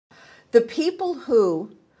The people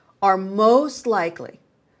who are most likely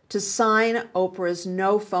to sign Oprah's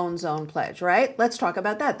no phone zone pledge, right? Let's talk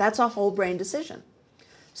about that. That's a whole brain decision.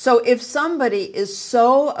 So if somebody is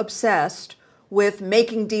so obsessed with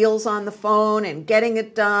making deals on the phone and getting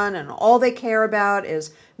it done, and all they care about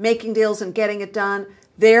is making deals and getting it done,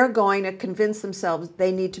 they're going to convince themselves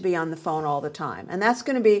they need to be on the phone all the time. And that's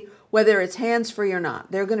going to be, whether it's hands-free or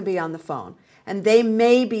not, they're going to be on the phone. And they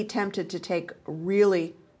may be tempted to take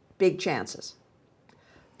really big chances.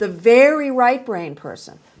 The very right brain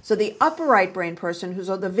person, so the upper right brain person, who's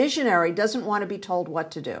the visionary, doesn't want to be told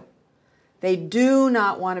what to do. They do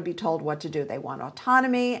not want to be told what to do. They want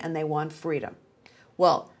autonomy and they want freedom.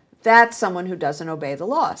 Well, that's someone who doesn't obey the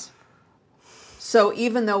laws. So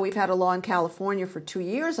even though we've had a law in California for 2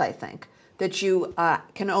 years, I think, that you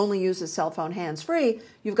can only use a cell phone hands-free,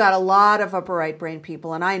 you've got a lot of upper right brain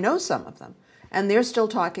people, and I know some of them, and they're still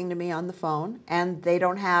talking to me on the phone, and they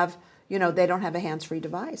don't have, they don't have a hands-free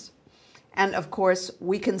device. And of course,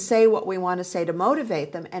 we can say what we want to say to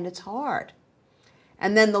motivate them, and it's hard.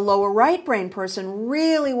 And then the lower right brain person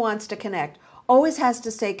really wants to connect, always has to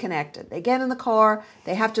stay connected. They get in the car,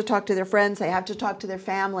 they have to talk to their friends, they have to talk to their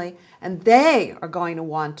family, and they are going to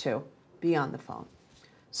want to be on the phone.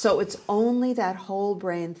 So it's only that whole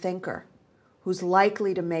brain thinker who's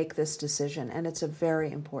likely to make this decision, and it's a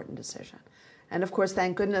very important decision. And of course,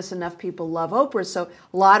 thank goodness enough people love Oprah, so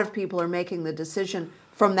a lot of people are making the decision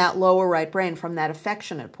from that lower right brain, from that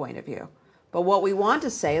affectionate point of view. But what we want to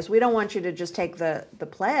say is we don't want you to just take the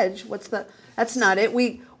pledge. That's not it.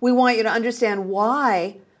 We want you to understand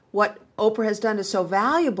why what Oprah has done is so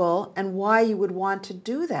valuable and why you would want to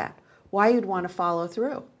do that, why you'd want to follow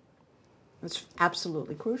through. It's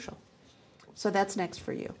absolutely crucial. So that's next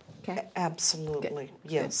for you. Okay? Absolutely.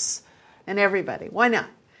 Good. Yes. Good. And everybody. Why not?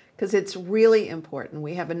 Because it's really important.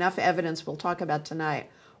 We have enough evidence we'll talk about tonight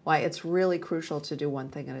why it's really crucial to do one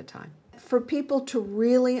thing at a time. For people to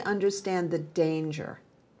really understand the danger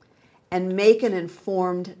and make an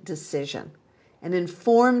informed decision. An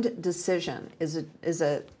informed decision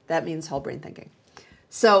that means whole brain thinking.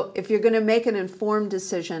 So if you're going to make an informed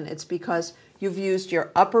decision, it's because you've used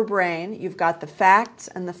your upper brain, you've got the facts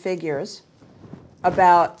and the figures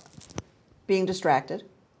about being distracted.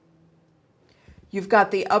 You've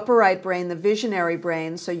got the upper right brain, the visionary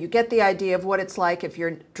brain, so you get the idea of what it's like if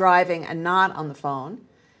you're driving and not on the phone.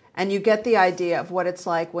 And you get the idea of what it's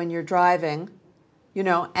like when you're driving,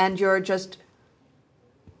 and you're just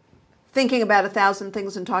thinking about 1,000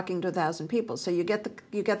 things and talking to 1,000 people. So you get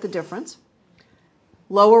the difference.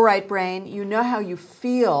 Lower right brain, you know how you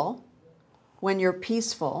feel when you're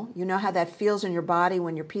peaceful. You know how that feels in your body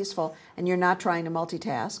when you're peaceful and you're not trying to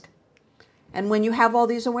multitask. And when you have all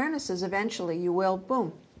these awarenesses, eventually you will,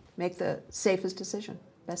 boom, make the safest decision,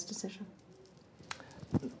 best decision.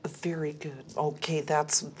 Very good. Okay,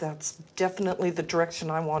 that's definitely the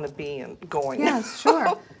direction I want to be in going. Yes,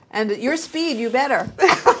 sure. And at your speed, you better.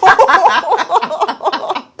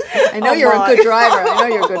 I know you're a good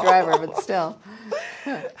driver, but still.